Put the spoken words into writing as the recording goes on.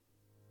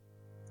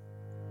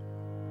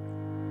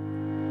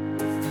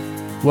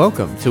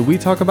Welcome to We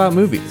Talk About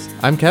Movies.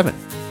 I'm Kevin.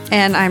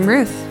 And I'm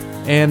Ruth.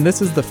 And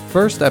this is the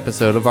first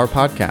episode of our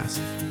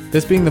podcast.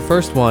 This being the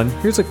first one,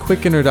 here's a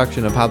quick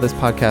introduction of how this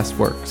podcast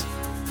works.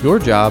 Your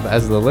job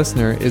as the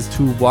listener is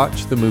to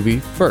watch the movie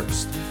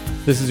first.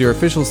 This is your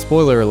official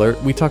spoiler alert.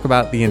 We talk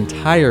about the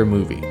entire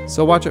movie,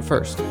 so watch it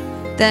first.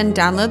 Then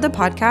download the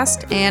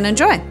podcast and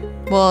enjoy.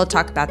 We'll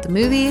talk about the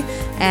movie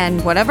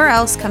and whatever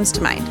else comes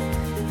to mind.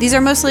 These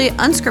are mostly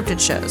unscripted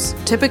shows,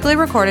 typically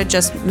recorded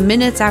just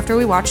minutes after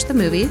we watch the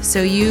movie,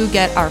 so you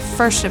get our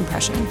first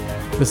impression.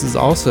 This is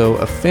also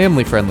a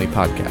family-friendly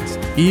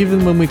podcast.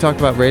 Even when we talk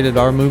about rated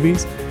R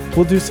movies,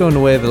 we'll do so in a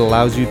way that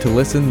allows you to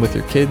listen with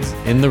your kids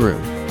in the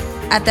room.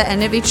 At the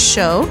end of each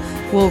show,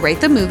 we'll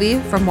rate the movie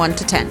from 1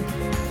 to 10.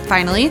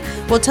 Finally,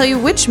 we'll tell you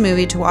which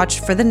movie to watch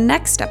for the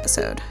next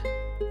episode.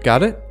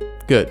 Got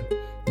it? Good.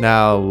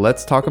 Now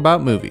let's talk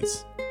about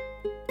movies.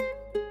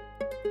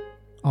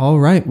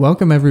 All right,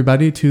 welcome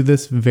everybody to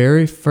this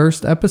very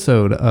first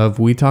episode of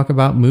We Talk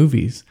About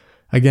Movies.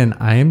 Again,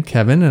 I am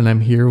Kevin and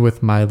I'm here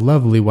with my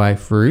lovely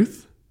wife,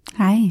 Ruth.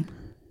 Hi.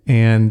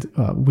 And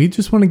we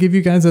just want to give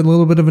you guys a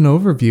little bit of an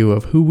overview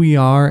of who we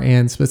are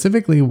and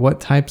specifically what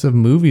types of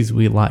movies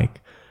we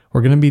like.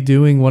 We're going to be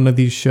doing one of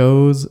these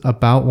shows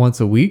about once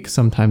a week,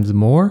 sometimes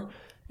more.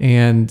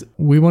 And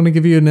we want to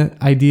give you an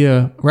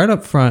idea right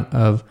up front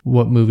of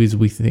what movies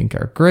we think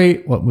are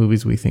great, what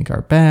movies we think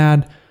are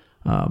bad.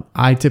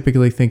 I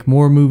typically think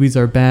more movies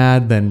are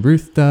bad than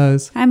Ruth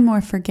does. I'm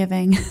more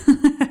forgiving.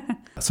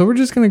 So we're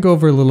just going to go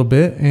over a little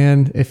bit.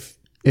 And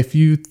if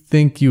you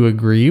think you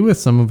agree with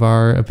some of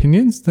our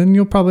opinions, then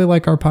you'll probably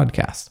like our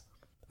podcast.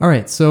 All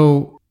right.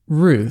 So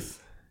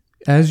Ruth,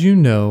 as you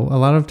know, a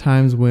lot of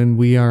times when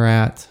we are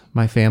at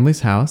my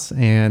family's house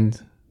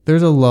and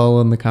there's a lull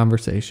in the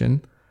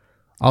conversation,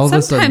 all of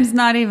a sudden, sometimes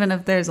not even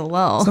if there's a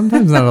lull.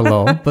 Sometimes not a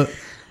lull,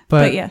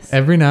 but yes.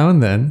 Every now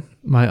and then,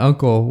 my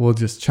uncle will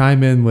just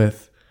chime in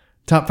with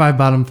top 5,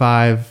 bottom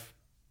 5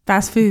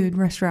 fast food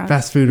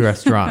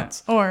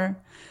restaurants.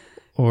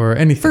 or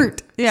anything.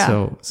 Fruit.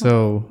 Yeah.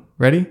 So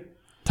ready?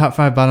 Top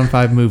 5, bottom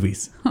 5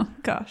 movies. Oh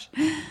gosh.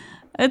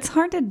 It's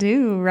hard to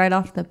do right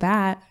off the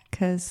bat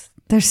because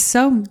there's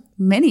so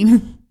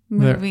many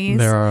movies.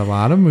 There are a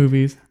lot of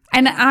movies.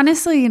 And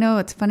honestly,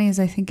 what's funny is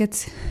I think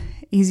it's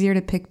easier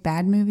to pick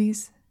bad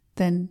movies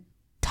than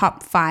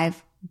top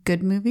 5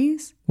 good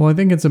movies. Well, I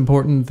think it's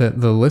important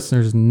that the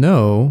listeners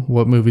know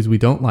what movies we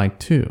don't like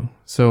too.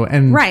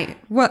 Right.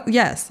 Well,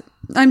 yes.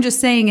 I'm just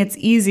saying it's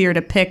easier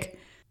to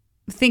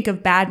think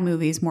of bad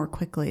movies more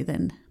quickly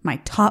than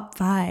my top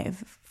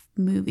 5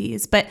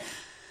 movies. But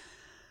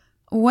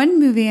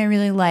one movie I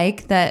really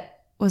like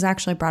that was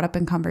actually brought up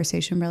in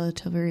conversation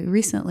relatively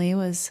recently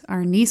was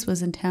our niece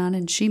was in town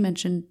and she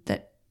mentioned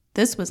that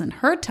this was in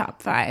her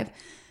top 5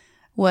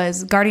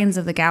 was Guardians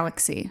of the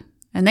Galaxy.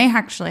 And they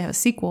actually have a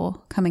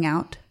sequel coming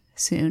out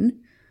soon,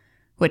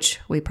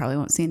 which we probably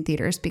won't see in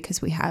theaters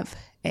because we have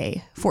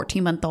a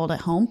 14-month-old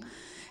at home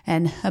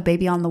and a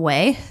baby on the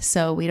way.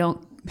 So we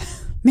don't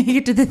make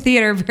it to the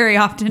theater very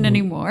often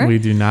anymore. We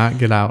do not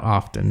get out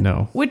often,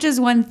 no. Which is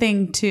one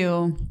thing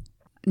to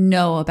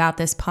know about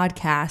this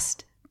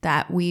podcast,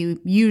 that we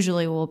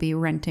usually will be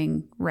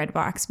renting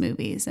Redbox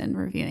movies and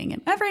reviewing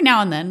it. Every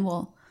now and then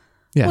we'll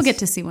get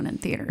to see one in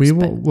theaters.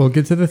 We'll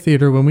get to the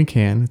theater when we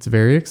can. It's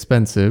very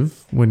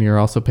expensive when you're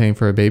also paying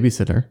for a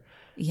babysitter.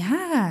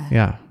 Yeah.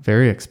 Yeah,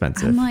 very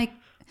expensive. I'm like,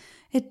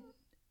 it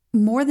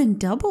more than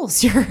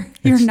doubles your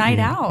night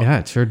out. Yeah,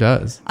 it sure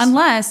does.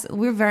 Unless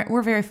we're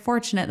very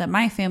fortunate that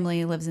my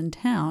family lives in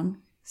town,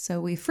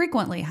 so we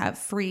frequently have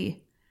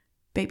free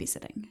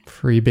babysitting.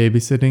 Free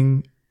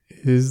babysitting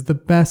is the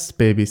best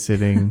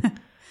babysitting.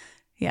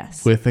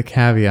 Yes. With a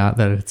caveat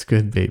that it's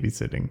good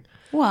babysitting.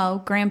 Well,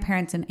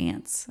 grandparents and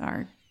aunts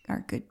are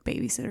good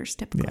babysitters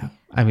typically. Yeah.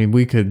 I mean,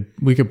 we could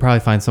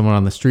probably find someone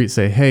on the street,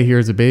 say, hey,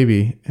 here's a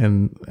baby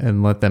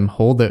and let them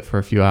hold it for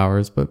a few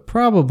hours, but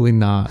probably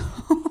not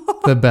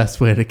the best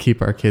way to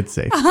keep our kids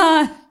safe.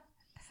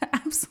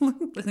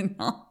 Absolutely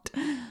not.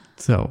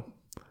 So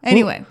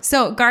anyway,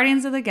 so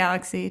Guardians of the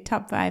Galaxy,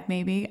 top 5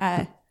 maybe.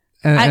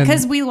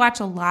 Because we watch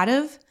a lot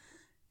of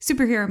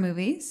superhero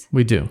movies.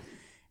 We do.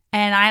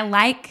 And I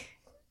like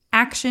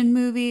action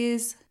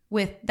movies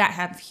that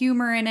have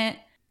humor in it.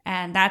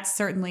 And that's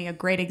certainly a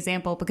great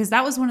example because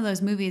that was one of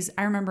those movies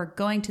I remember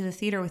going to the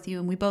theater with you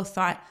and we both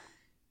thought,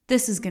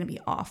 this is going to be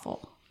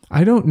awful.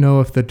 I don't know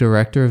if the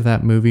director of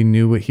that movie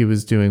knew what he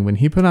was doing. When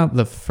he put out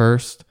the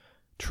first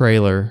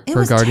trailer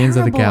for Guardians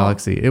of the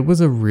Galaxy, it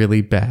was a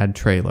really bad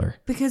trailer.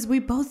 Because we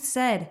both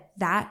said,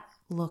 that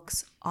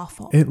looks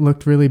awful. It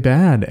looked really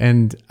bad.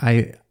 And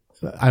I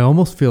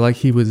almost feel like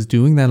he was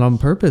doing that on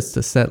purpose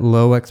to set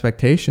low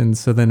expectations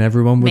so then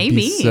everyone would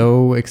be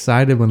so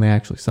excited when they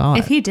actually saw it.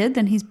 If he did,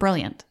 then he's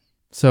brilliant.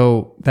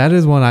 So that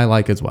is one I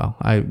like as well.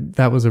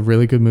 That was a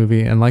really good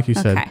movie. And like you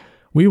said,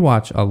 we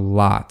watch a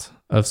lot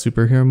of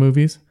superhero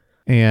movies.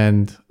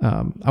 And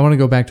I want to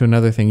go back to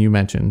another thing you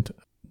mentioned.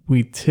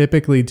 We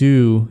typically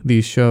do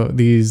these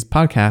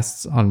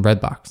podcasts on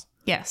Redbox.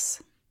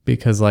 Yes.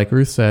 because like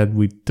Ruth said,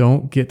 we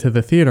don't get to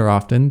the theater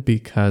often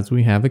because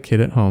we have a kid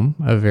at home,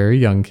 a very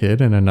young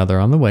kid, and another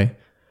on the way.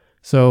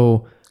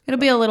 So it'll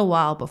be a little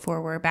while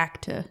before we're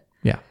back to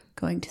yeah,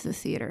 going to the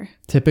theater.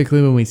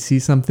 typically when we see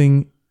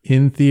something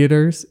in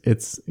theaters,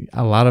 it's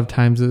a lot of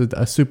times a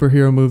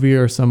superhero movie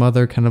or some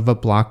other kind of a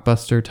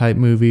blockbuster type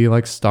movie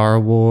like Star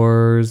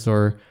Wars,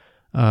 or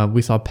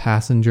we saw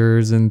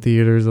Passengers in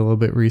theaters a little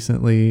bit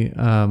recently.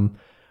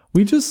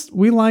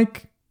 We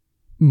like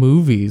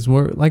movies.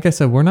 Like I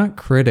said, we're not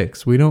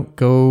critics. We don't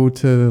go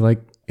to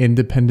like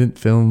independent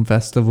film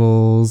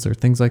festivals or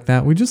things like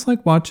that. We just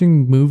like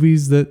watching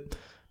movies that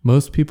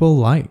most people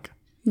like.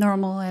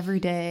 Normal,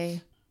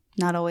 everyday,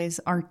 not always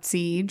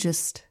artsy,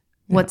 just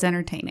what's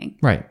entertaining.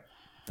 Right.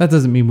 That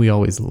doesn't mean we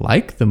always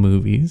like the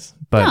movies,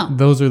 but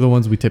those are the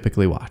ones we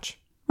typically watch.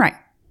 Right.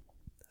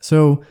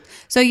 So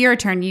your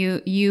turn.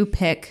 You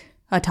pick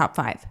a top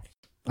 5.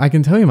 I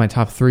can tell you my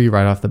top 3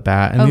 right off the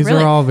bat, and these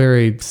really? are all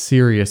very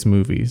serious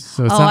movies.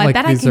 So it's not I like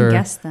bet these I can are.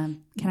 guess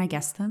them. Can I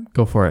guess them?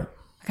 Go for it.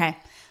 Okay.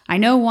 I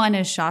know one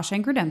is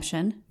Shawshank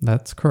Redemption,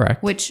 That's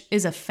correct. which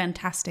is a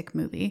fantastic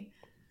movie.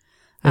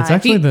 It's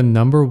actually the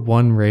number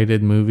 1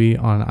 rated movie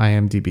on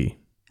IMDb.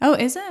 Oh,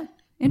 is it?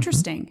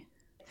 Interesting.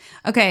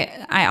 Okay.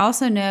 I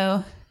also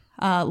know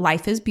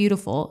Life is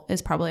Beautiful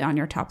is probably on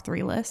your top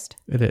 3 list.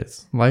 It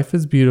is. Life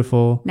is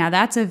Beautiful. Now,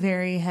 that's a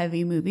very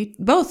heavy movie.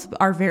 Both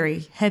are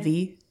very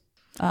heavy,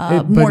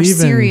 But more even-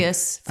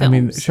 serious films. I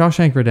mean,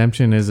 Shawshank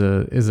Redemption is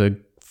a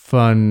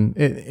fun.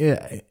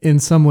 In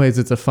some ways,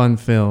 it's a fun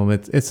film.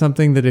 It's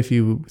something that if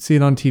you see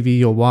it on TV,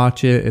 you'll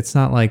watch it. It's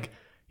not like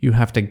you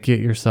have to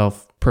get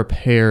yourself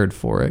prepared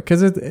for it,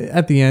 because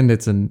at the end,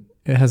 it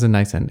has a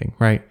nice ending,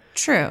 right?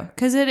 True,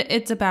 because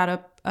it's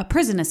about a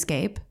prison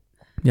escape.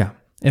 Yeah.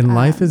 And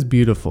Life is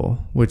Beautiful,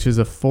 which is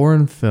a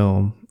foreign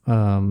film.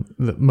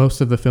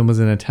 Most of the film is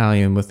in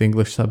Italian with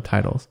English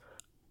subtitles.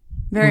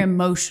 Very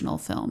emotional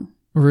film.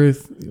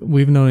 Ruth,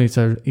 we've known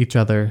each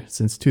other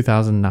since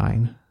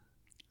 2009.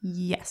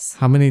 Yes.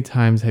 How many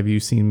times have you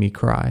seen me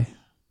cry?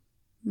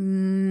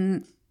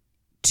 2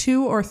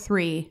 or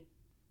 3.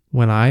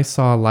 When I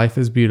saw Life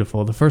is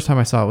Beautiful, the first time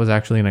I saw it was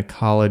actually in a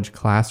college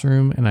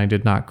classroom, and I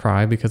did not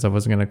cry because I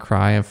wasn't going to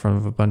cry in front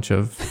of a bunch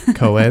of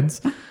co-eds.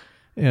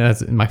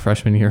 That's in my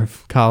freshman year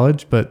of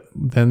college. But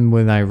then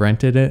when I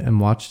rented it and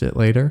watched it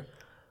later,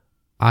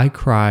 I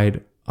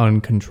cried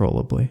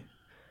uncontrollably.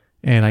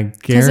 And I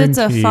guarantee... Because it's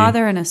a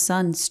father and a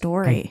son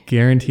story. I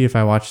guarantee if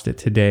I watched it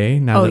today,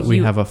 now that we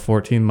have a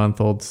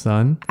 14-month-old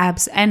son...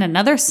 And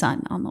another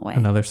son on the way.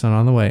 Another son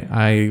on the way.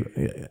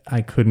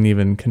 I couldn't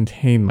even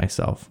contain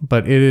myself.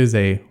 But it is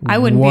a I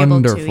wouldn't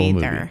wonderful be able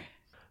to either. movie.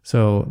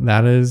 So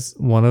that is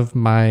one of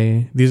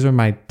my... These are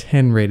my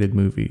 10 rated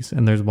movies,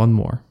 and there's one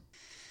more.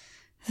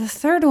 The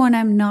third one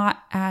I'm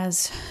not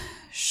as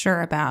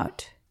sure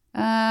about.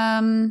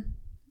 I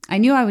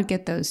knew I would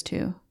get those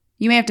 2.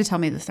 You may have to tell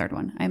me the third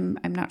one.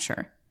 I'm not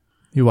sure.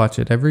 You watch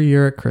it every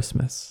year at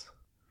Christmas.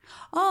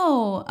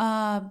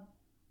 Oh,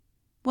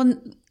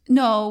 well,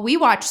 no, we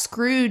watch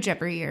Scrooge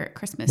every year at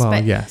Christmas. Well,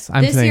 but yes.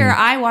 I'm this saying, year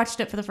I watched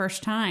it for the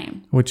first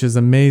time. which is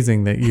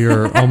amazing that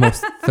you're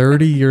almost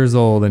 30 years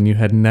old and you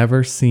had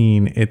never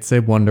seen It's a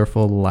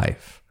Wonderful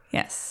Life.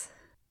 Yes.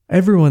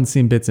 Everyone's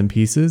seen bits and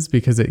pieces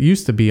because it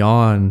used to be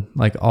on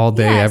like all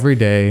day, every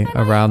day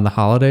around the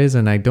holidays.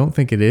 And I don't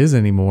think it is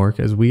anymore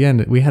because we had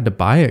to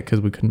buy it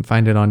because we couldn't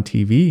find it on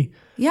TV.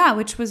 Yeah,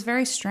 which was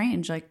very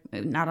strange. Like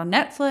not on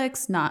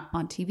Netflix, not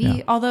on TV.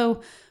 Yeah.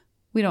 Although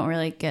we don't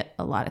really get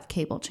a lot of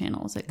cable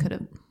channels. It could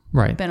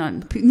have been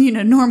on,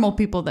 normal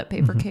people that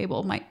pay for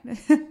cable might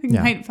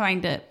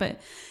find it. But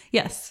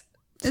yes,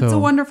 It's a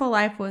Wonderful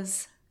Life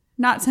was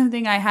not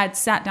something I had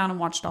sat down and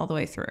watched all the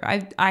way through.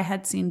 I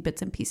had seen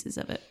bits and pieces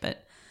of it,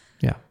 but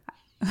yeah,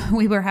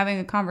 we were having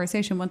a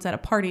conversation once at a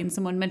party and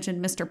someone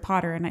mentioned Mr.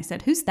 Potter and I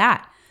said, "Who's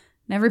that?"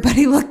 And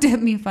everybody looked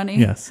at me funny.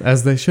 Yes,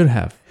 as they should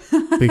have,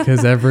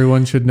 because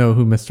everyone should know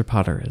who Mr.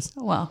 Potter is.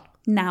 Well,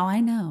 now I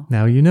know.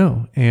 Now you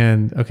know.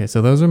 And okay,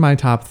 so those are my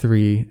top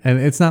 3. And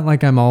it's not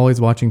like I'm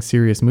always watching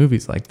serious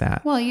movies like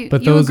that. Well, you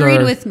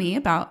agreed with me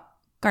about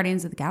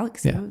Guardians of the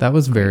Galaxy. Yeah, that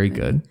was very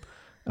good.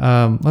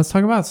 Let's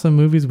talk about some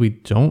movies we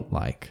don't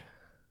like.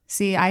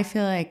 See, I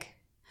feel like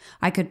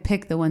I could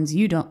pick the ones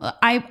you don't.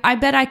 I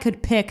bet I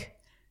could pick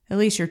at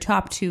least your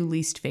top 2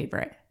 least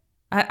favorite.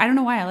 I don't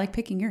know why I like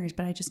picking yours,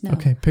 but I just know.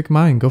 Okay, pick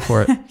mine. Go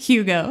for it.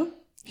 Hugo.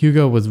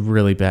 Hugo was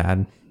really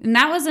bad. And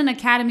that was an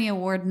Academy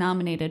Award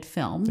nominated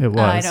film. It was.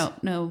 I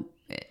don't know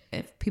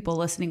if people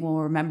listening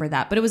will remember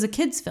that, but it was a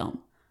kid's film.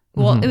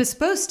 Well, It was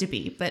supposed to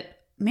be, but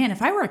man,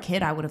 if I were a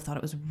kid, I would have thought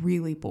it was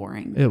really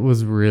boring. It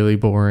was really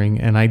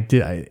boring. And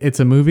it's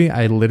a movie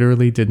I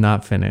literally did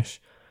not finish.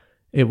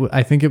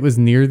 I think it was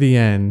near the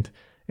end.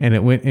 And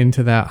it went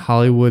into that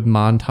Hollywood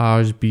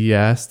montage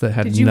BS that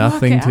had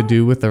nothing to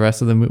do with the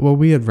rest of the movie. Well,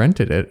 we had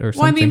rented it or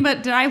something. Well, I mean,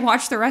 but did I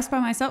watch the rest by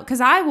myself? Because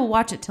I will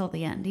watch it till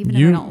the end, even if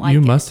I don't like it.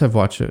 You must have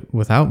watched it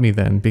without me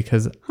then,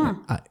 because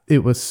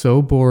it was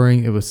so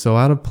boring. It was so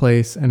out of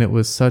place. And it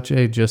was such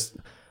a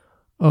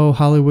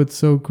Hollywood's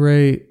so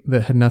great,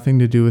 that had nothing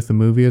to do with the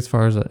movie as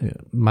far as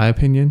my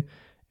opinion.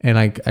 And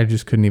I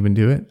just couldn't even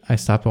do it. I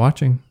stopped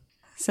watching.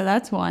 So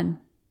that's one.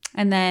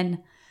 And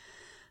then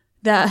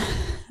the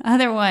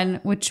other one,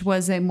 which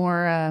was a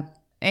more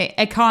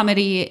a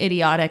comedy,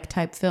 idiotic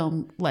type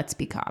film, Let's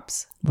Be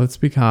Cops. Let's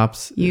Be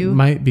Cops. You It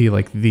might be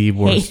like the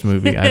worst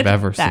movie I've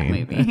ever that seen.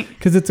 movie.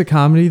 Because it's a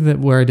comedy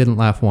where I didn't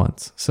laugh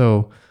once.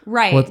 So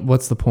Right.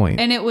 what's the point?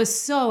 And it was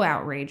so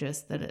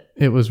outrageous that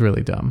It was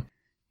really dumb.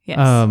 yes.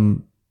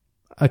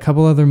 A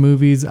couple other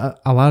movies. A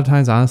lot of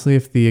times, honestly,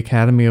 if the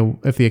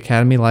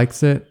Academy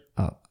likes it,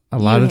 a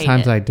lot You of hate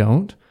times it. I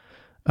don't.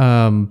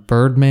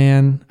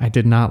 Birdman, I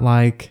did not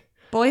like.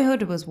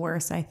 Boyhood was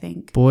worse, I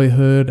think.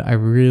 Boyhood, I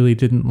really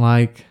didn't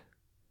like.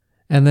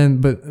 And then,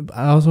 but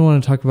I also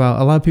want to talk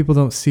about, a lot of people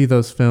don't see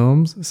those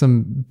films.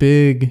 Some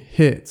big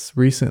hits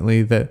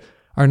recently that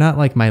are not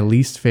like my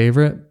least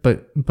favorite,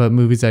 but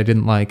movies I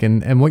didn't like.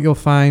 And what you'll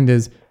find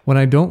is when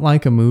I don't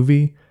like a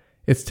movie,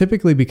 it's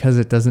typically because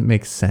it doesn't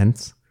make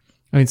sense.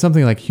 I mean,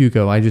 something like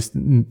Hugo, I just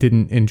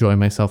didn't enjoy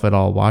myself at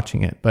all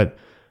watching it. But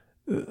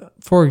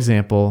for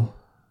example,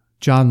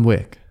 John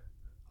Wick.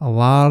 A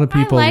lot of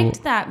people I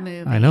liked that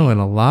movie. I know, and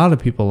a lot of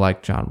people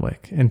like John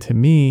Wick. And to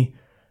me,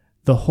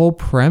 the whole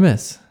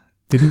premise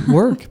didn't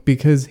work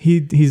because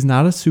he's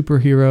not a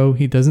superhero.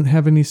 He doesn't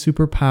have any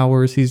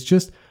superpowers. He's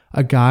just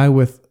a guy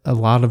with a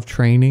lot of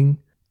training,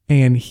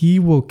 and he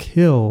will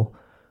kill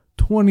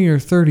 20 or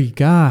 30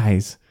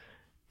 guys,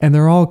 and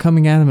they're all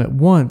coming at him at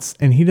once,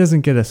 and he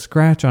doesn't get a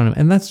scratch on him.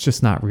 And that's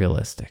just not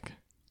realistic.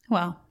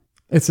 Well,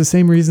 It's the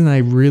same reason I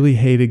really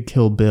hated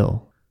Kill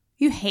Bill.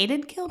 you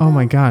hated Kill Bill? Oh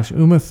my gosh,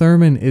 Uma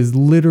Thurman is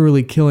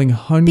literally killing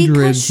hundreds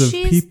Because of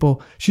she's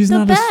people. She's the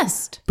not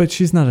best. but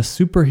she's not a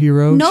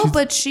superhero. No, She's-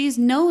 but she's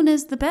known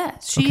as the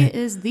best. She Okay.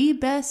 is the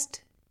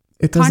best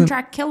it doesn't.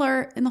 contract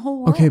killer in the whole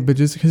world. Okay, but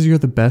just because you're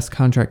the best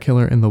contract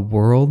killer in the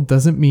world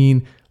doesn't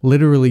mean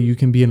literally you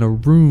can be in a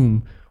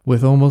room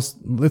with almost.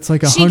 It's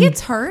like She 100.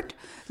 gets hurt.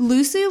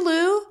 Lucy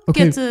Liu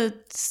Okay, gets a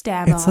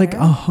stab It's on like her.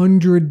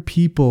 100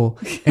 people,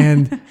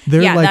 and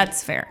they're Yeah, like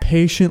that's fair.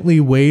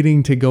 patiently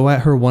waiting to go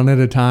at her one at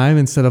a time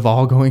instead of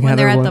all going when at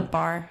they're her. at one. the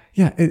bar.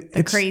 Yeah,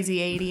 it's Crazy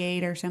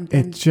 88 or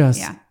something. It just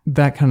yeah.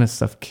 that kind of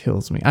stuff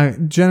kills me.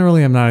 I'm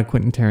not a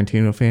Quentin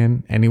Tarantino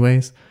fan,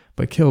 anyways.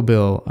 But Kill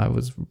Bill, I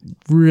was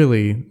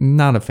really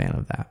not a fan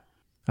of that.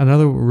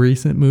 Another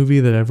recent movie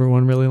that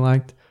everyone really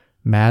liked,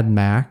 Mad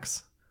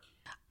Max.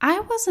 I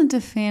wasn't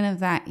a fan of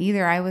that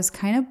either. I was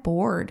kind of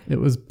bored. It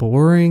was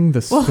boring.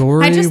 The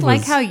story. I just was,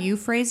 like how you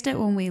phrased it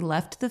when we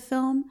left the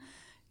film.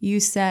 You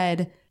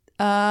said,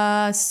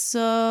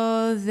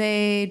 so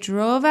they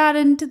drove out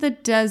into the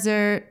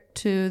desert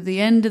to the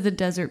end of the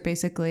desert,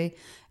 basically,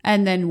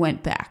 and then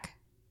went back.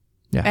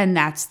 Yeah. And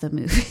that's the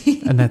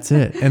movie. and that's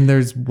it. And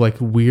there's like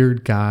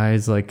weird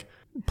guys like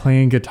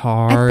playing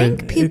guitar. I think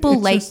and people it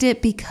liked just-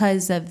 it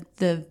because of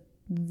the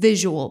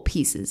visual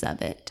pieces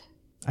of it.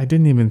 I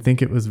didn't even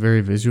think it was very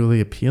visually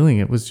appealing.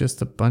 It was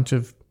just a bunch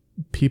of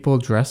people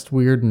dressed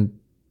weird and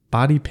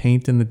body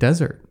paint in the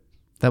desert.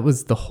 That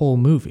was the whole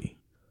movie.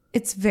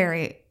 It's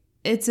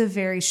a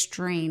very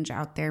strange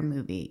out there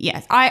movie.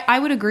 Yes, I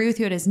would agree with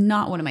you. It is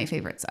not one of my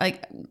favorites.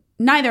 Like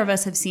neither of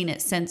us have seen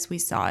it since we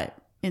saw it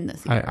in the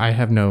theater. I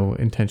have no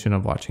intention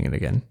of watching it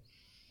again.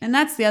 And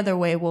that's the other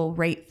way we'll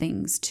rate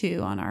things too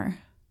on our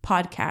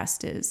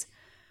podcast is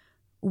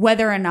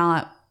whether or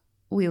not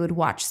we would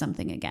watch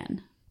something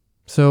again.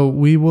 So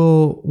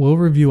we'll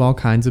review all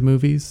kinds of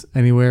movies,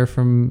 anywhere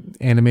from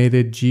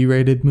animated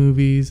G-rated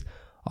movies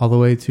all the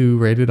way to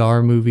rated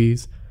R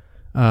movies.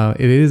 It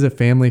is a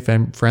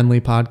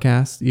family-friendly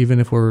podcast. Even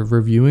if we're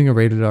reviewing a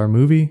rated R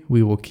movie,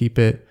 we will keep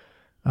it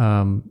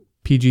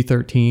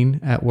PG-13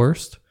 at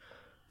worst.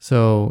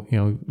 So,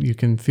 you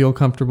can feel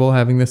comfortable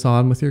having this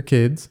on with your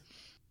kids.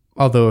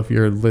 Although if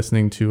you're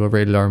listening to a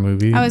rated R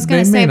movie, I was going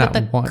they to may say, not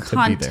but the want to be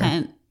there.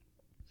 content,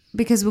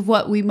 because of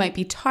what we might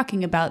be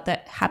talking about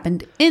that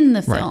happened in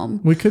the film.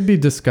 Right. We could be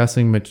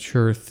discussing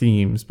mature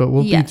themes, but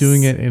we'll Yes. be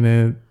doing it in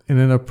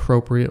an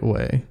appropriate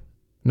way.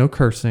 No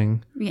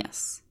cursing,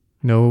 Yes.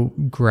 no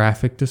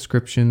graphic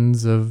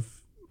descriptions of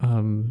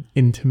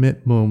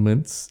intimate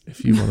moments,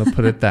 if you want to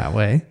put it that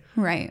way.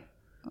 Right.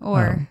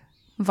 Or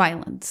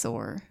violence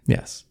or...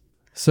 Yes.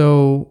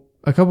 So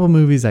a couple of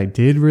movies I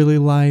did really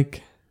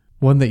like.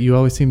 One that you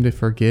always seem to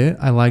forget.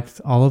 I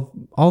liked all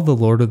the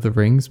Lord of the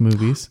Rings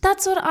movies.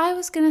 That's what I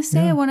was going to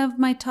say. Yeah. One of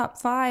my top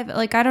 5.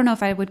 Like, I don't know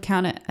if I would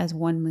count it as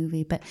one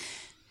movie, but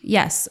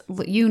yes,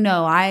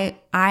 I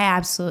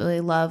absolutely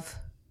love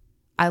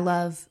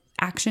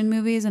action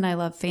movies and I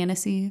love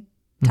fantasy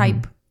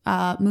type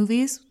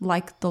movies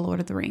like The Lord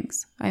of the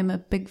Rings. I'm a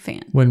big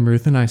fan. When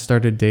Ruth and I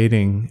started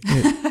dating,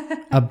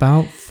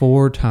 about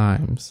 4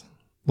 times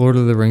Lord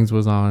of the Rings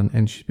was on,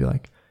 and she'd be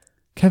like,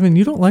 Kevin,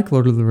 you don't like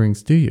Lord of the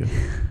Rings, do you?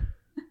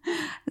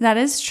 That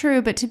is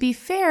true. But to be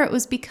fair, it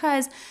was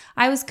because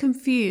I was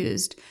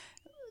confused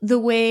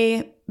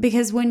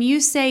because when you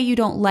say you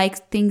don't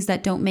like things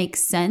that don't make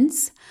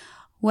sense,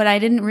 what I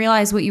didn't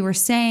realize what you were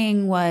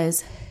saying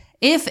was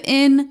if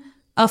in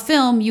a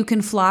film you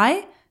can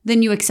fly,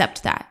 then you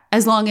accept that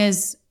as long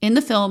as in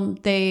the film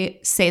they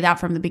say that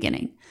from the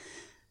beginning.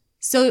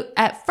 So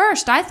at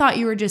first, I thought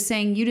you were just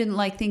saying you didn't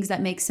like things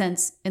that make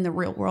sense in the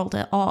real world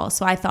at all.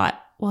 So I thought,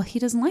 well, he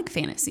doesn't like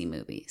fantasy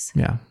movies.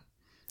 Yeah,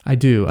 I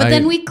do. But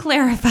then we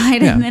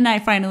clarified, Yeah. and then I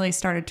finally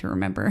started to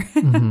remember.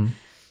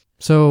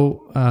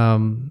 So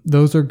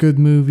those are good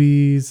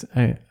movies.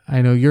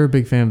 I know you're a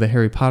big fan of the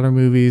Harry Potter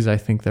movies. I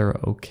think they're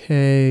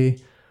okay.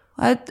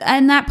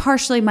 And that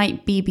partially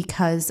might be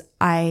because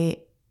I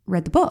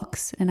read the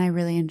books and I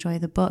really enjoy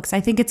the books.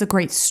 I think it's a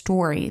great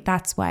story.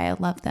 That's why I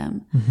love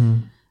them.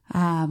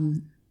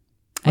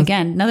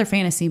 Again, another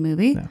fantasy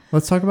movie. Yeah.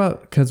 Let's talk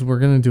about, because we're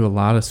going to do a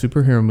lot of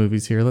superhero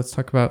movies here. Let's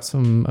talk about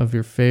some of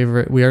your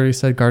favorite. We already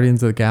said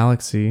Guardians of the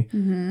Galaxy.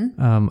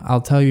 I'll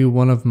tell you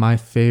one of my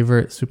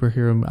favorite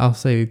superhero. I'll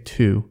say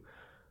two.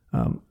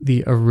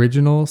 The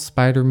original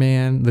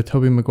Spider-Man, the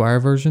Tobey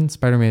Maguire version,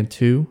 Spider-Man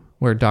 2,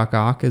 where Doc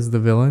Ock is the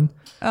villain.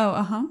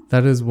 Oh,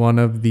 That is one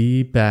of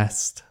the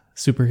best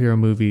superhero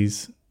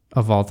movies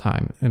of all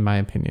time, in my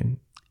opinion.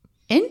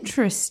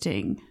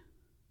 Interesting.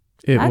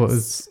 It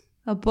was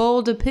a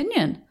bold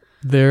opinion.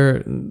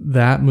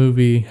 that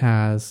movie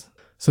has,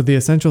 so the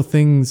essential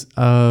things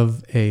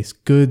of a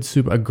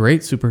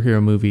great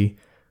superhero movie.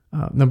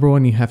 Number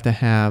one, you have to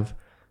have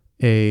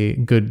a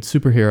good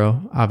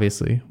superhero,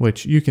 obviously,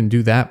 which you can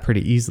do that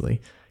pretty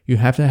easily. You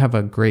have to have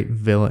a great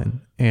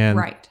villain, and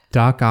Right.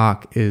 Doc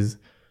Ock is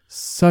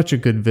such a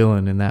good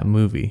villain in that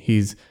movie.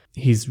 He's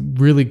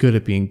really good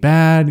at being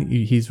bad.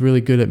 He's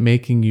really good at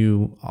making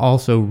you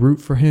also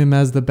root for him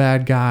as the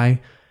bad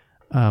guy.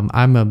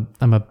 I'm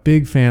a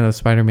big fan of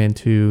Spider-Man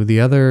 2. The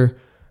other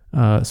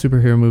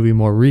superhero movie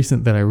more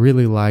recent that I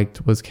really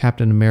liked was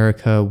Captain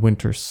America: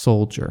 Winter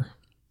Soldier.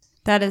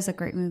 That is a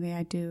great movie.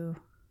 I do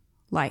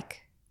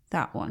like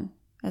that one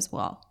as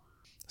well.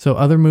 So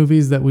other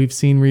movies that we've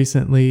seen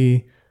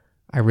recently,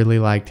 I really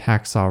liked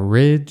Hacksaw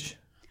Ridge.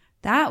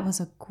 That was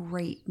a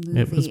great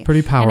movie. It was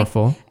pretty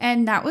powerful.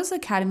 And that was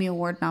Academy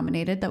Award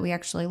nominated that we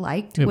actually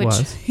liked. It which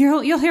was.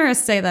 You'll hear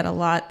us say that a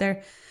lot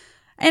there.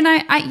 And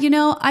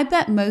I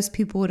bet most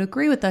people would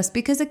agree with us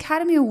because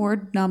Academy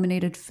Award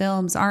nominated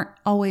films aren't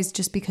always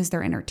just because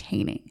they're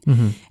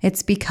entertaining.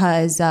 It's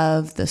because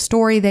of the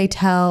story they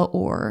tell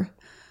or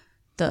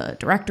the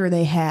director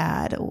they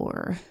had,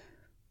 or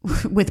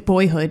with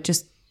Boyhood,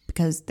 just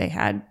because they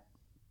had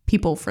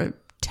people for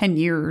 10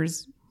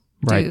 years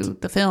do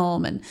the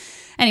film. And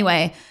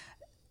anyway,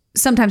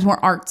 sometimes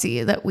more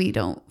artsy that we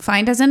don't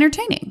find as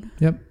entertaining.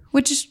 Yep.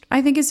 Which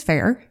I think is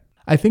fair.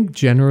 I think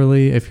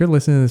generally, if you're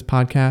listening to this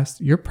podcast,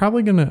 you're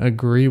probably going to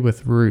agree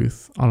with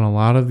Ruth on a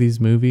lot of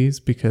these movies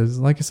because,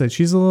 like I said,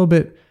 she's a little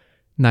bit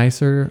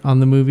nicer on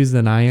the movies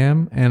than I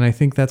am. And I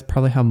think that's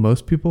probably how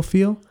most people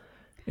feel.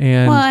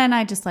 And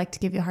I just like to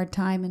give you a hard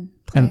time and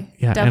play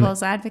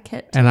devil's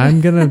advocate. And I'm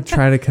going to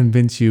try to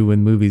convince you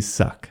when movies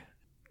suck.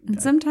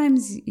 And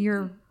sometimes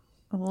you're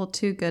a little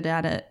too good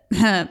at it.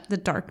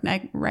 The Dark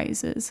Knight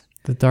Rises.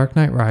 The Dark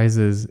Knight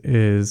Rises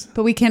is...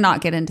 But we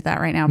cannot get into that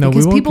right now No,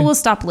 because people will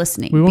stop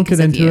listening. We won't get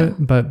into you.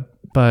 it,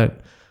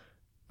 but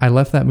I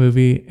left that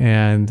movie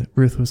and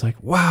Ruth was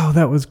like, wow,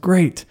 that was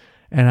great.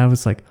 And I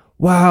was like,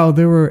 wow,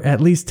 there were at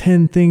least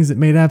 10 things that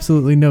made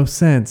absolutely no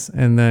sense.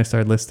 And then I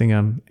started listing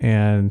them,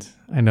 and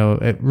I know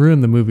it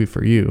ruined the movie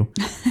for you.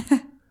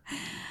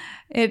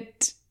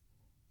 It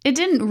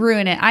didn't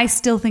ruin it. I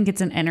still think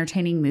it's an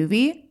entertaining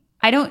movie.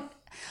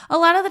 A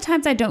lot of the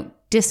times I don't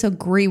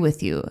disagree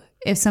with you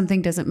if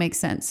something doesn't make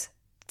sense.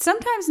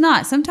 Sometimes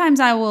not. Sometimes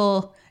I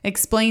will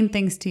explain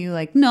things to you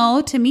like,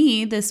 no, to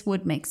me, this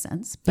would make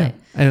sense. But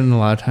And a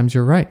lot of times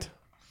you're right.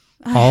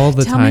 All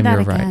the time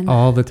you're again. right.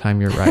 All the time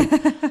you're right.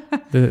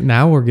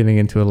 Now we're getting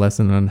into a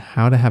lesson on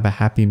how to have a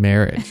happy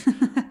marriage.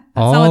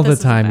 All the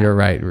time you're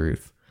right,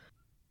 Ruth.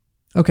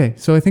 Okay,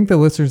 so I think the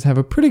listeners have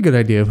a pretty good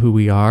idea of who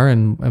we are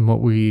and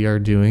what we are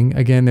doing.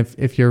 Again,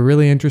 if you're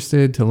really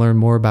interested to learn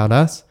more about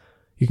us,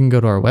 you can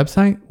go to our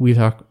website,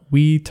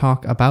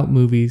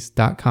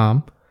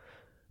 wetalkaboutmovies.com.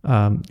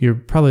 You're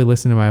probably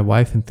listening to my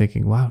wife and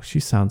thinking, wow, she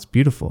sounds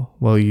beautiful.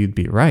 Well, you'd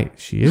be right.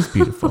 She is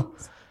beautiful.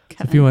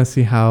 If you want to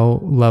see how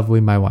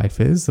lovely my wife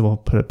is, we'll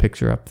put a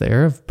picture up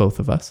there of both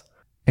of us.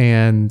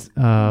 And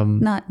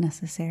not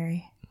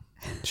necessary.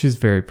 She's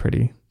very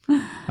pretty.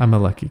 I'm a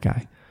lucky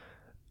guy.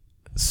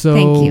 So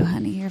thank you,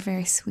 honey. You're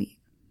very sweet.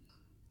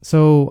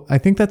 So I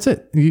think that's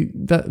it.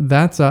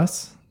 That's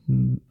us.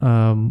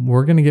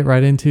 We're going to get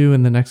right into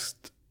in the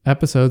next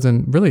episodes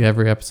and really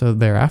every episode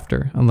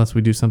thereafter, unless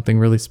we do something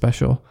really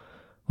special.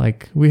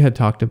 Like we had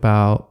talked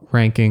about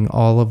ranking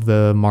all of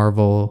the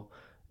Marvel,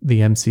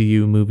 the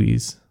MCU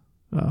movies,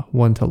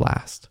 one to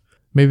last.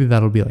 Maybe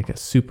that'll be like a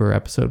super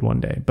episode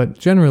one day. But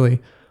generally,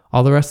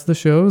 all the rest of the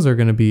shows are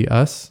going to be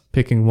us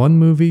picking one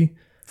movie.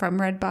 From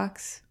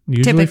Redbox.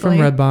 Usually from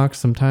Redbox,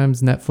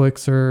 sometimes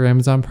Netflix or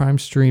Amazon Prime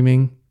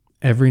streaming.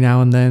 Every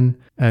now and then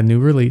a new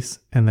release,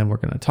 and then we're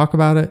going to talk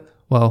about it.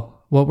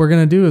 Well, what we're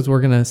going to do is we're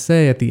going to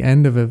say at the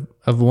end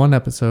of one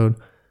episode,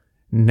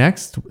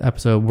 next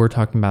episode, we're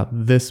talking about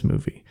this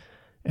movie.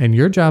 And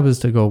your job is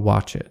to go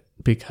watch it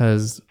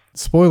because,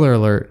 spoiler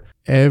alert,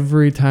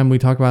 every time we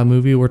talk about a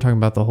movie, we're talking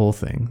about the whole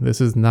thing.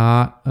 This is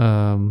not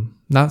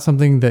not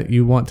something that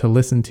you want to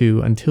listen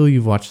to until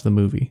you've watched the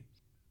movie.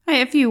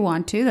 If you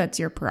want to, that's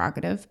your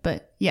prerogative.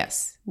 But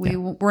yes,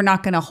 we're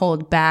not going to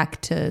hold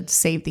back to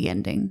save the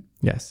ending.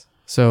 Yes.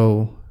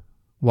 So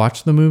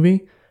watch the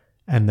movie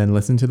and then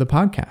listen to the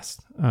podcast.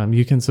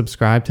 You can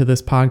subscribe to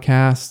this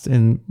podcast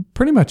in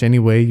pretty much any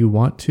way you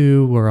want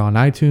to. We're on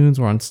iTunes,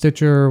 we're on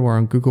Stitcher, we're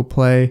on Google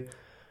Play.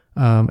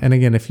 And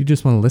again, if you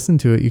just want to listen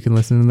to it, you can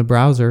listen in the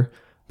browser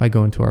by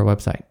going to our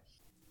website.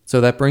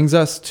 So that brings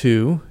us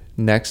to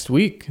next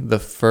week, the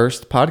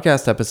first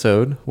podcast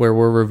episode where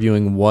we're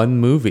reviewing one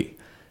movie.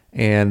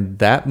 And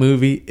that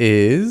movie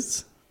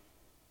is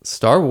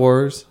Star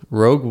Wars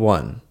Rogue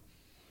One.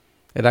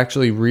 It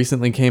actually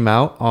recently came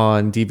out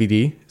on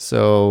DVD.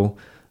 So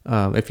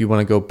if you want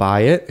to go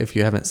buy it, if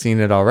you haven't seen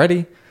it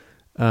already,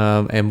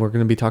 and we're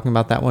going to be talking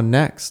about that one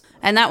next.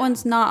 And that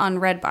one's not on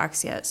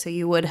Redbox yet, so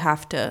you would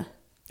have to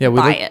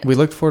we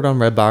looked for it on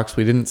Redbox.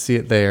 We didn't see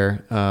it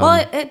there.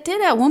 Well, it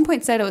did at one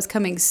point said it was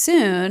coming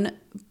soon,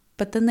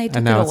 but then they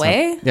took it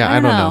away. I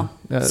don't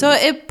know. So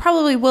it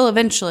probably will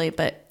eventually,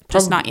 but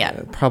just not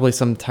yet. Probably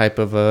some type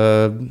of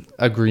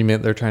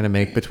agreement they're trying to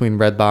make between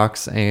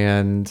Redbox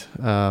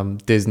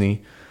and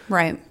Disney.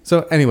 Right.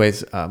 So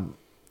anyways,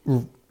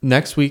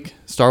 next week,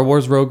 Star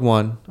Wars Rogue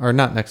One, or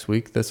not next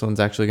week. This one's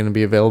actually going to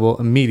be available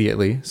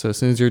immediately. So as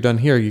soon as you're done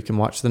here, you can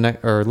watch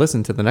or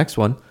listen to the next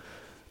one.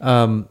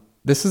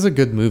 This is a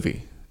good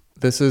movie.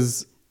 This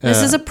is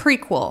a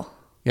prequel.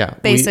 Yeah.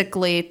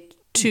 Basically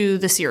to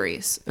the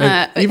series.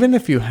 Even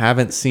if you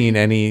haven't seen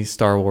any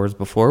Star Wars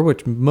before,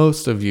 which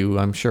most of you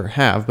I'm sure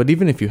have, but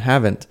even if you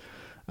haven't,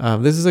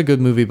 this is a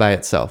good movie by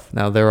itself.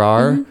 Now there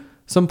are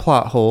some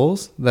plot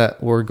holes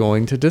that we're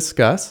going to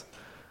discuss,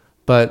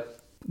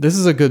 but this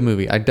is a good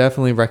movie. I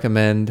definitely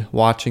recommend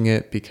watching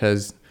it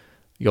because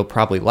you'll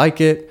probably like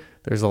it.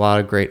 There's a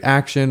lot of great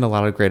action, a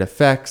lot of great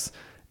effects,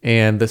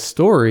 and the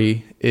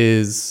story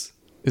is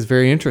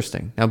very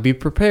interesting. Now be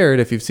prepared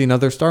if you've seen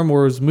other Star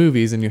Wars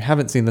movies and you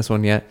haven't seen this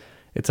one yet.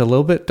 It's a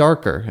little bit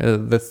darker.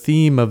 The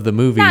theme of the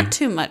movie... Not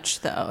too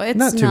much, though. It's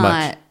not too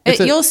much.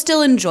 You'll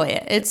still enjoy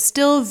it. It's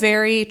still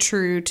very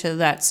true to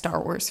that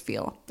Star Wars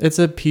feel. It's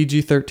a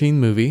PG-13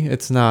 movie.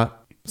 It's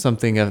not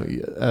something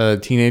a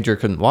teenager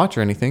couldn't watch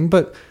or anything,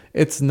 but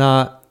it's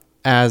not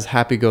as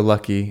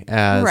happy-go-lucky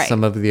as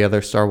some of the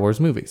other Star Wars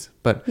movies.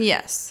 But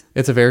yes,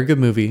 it's a very good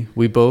movie.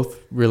 We both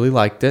really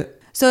liked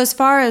it. So as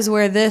far as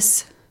where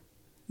this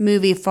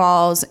movie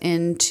falls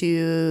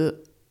into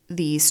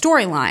the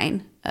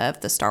storyline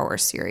of the Star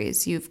Wars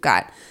series, you've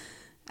got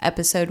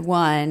episode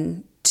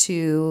 1,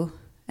 2,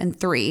 and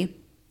 3.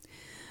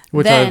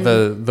 Which are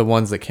the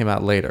ones that came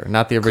out later,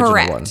 not the original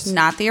ones.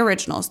 Not the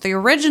originals. The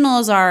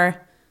originals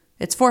are,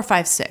 it's 4,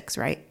 5, 6,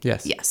 right?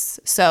 Yes. Yes.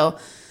 So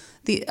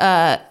these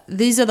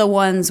are the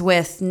ones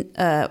with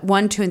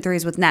 1, 2, and 3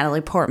 is with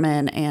Natalie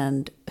Portman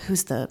and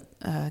who's the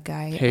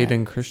guy?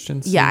 Hayden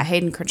Christensen. Yeah,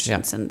 Hayden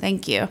Christensen. Yeah.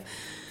 Thank you.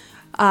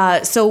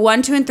 So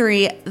 1, 2, and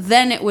 3,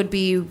 then it would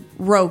be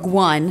Rogue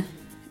One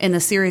in the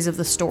series of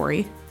the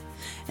story.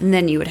 And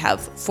then you would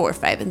have 4,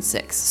 5, and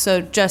 6. So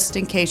just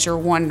in case you're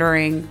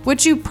wondering,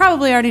 which you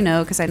probably already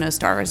know, because I know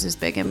Star Wars is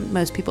big and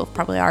most people have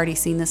probably already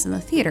seen this in the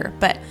theater,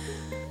 but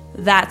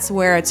that's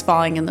where it's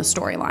falling in the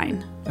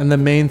storyline. And the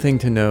main thing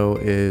to know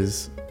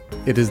is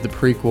it is the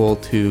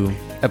prequel to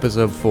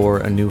Episode 4,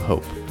 A New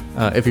Hope.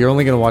 If you're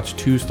only going to watch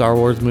 2 Star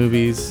Wars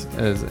movies,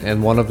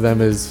 and one of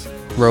them is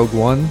Rogue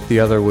One,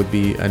 the other would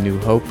be A New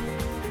Hope,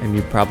 and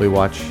you'd probably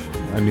watch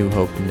A New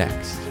Hope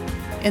next.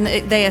 And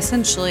they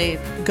essentially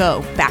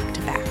go back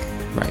to back.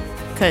 Right.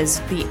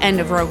 Because the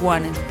end of Rogue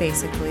One is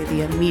basically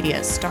the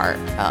immediate start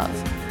of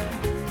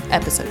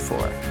Episode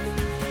 4,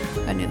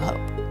 A New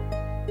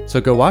Hope. So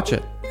go watch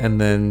it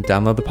and then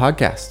download the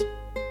podcast.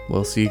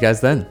 We'll see you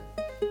guys then.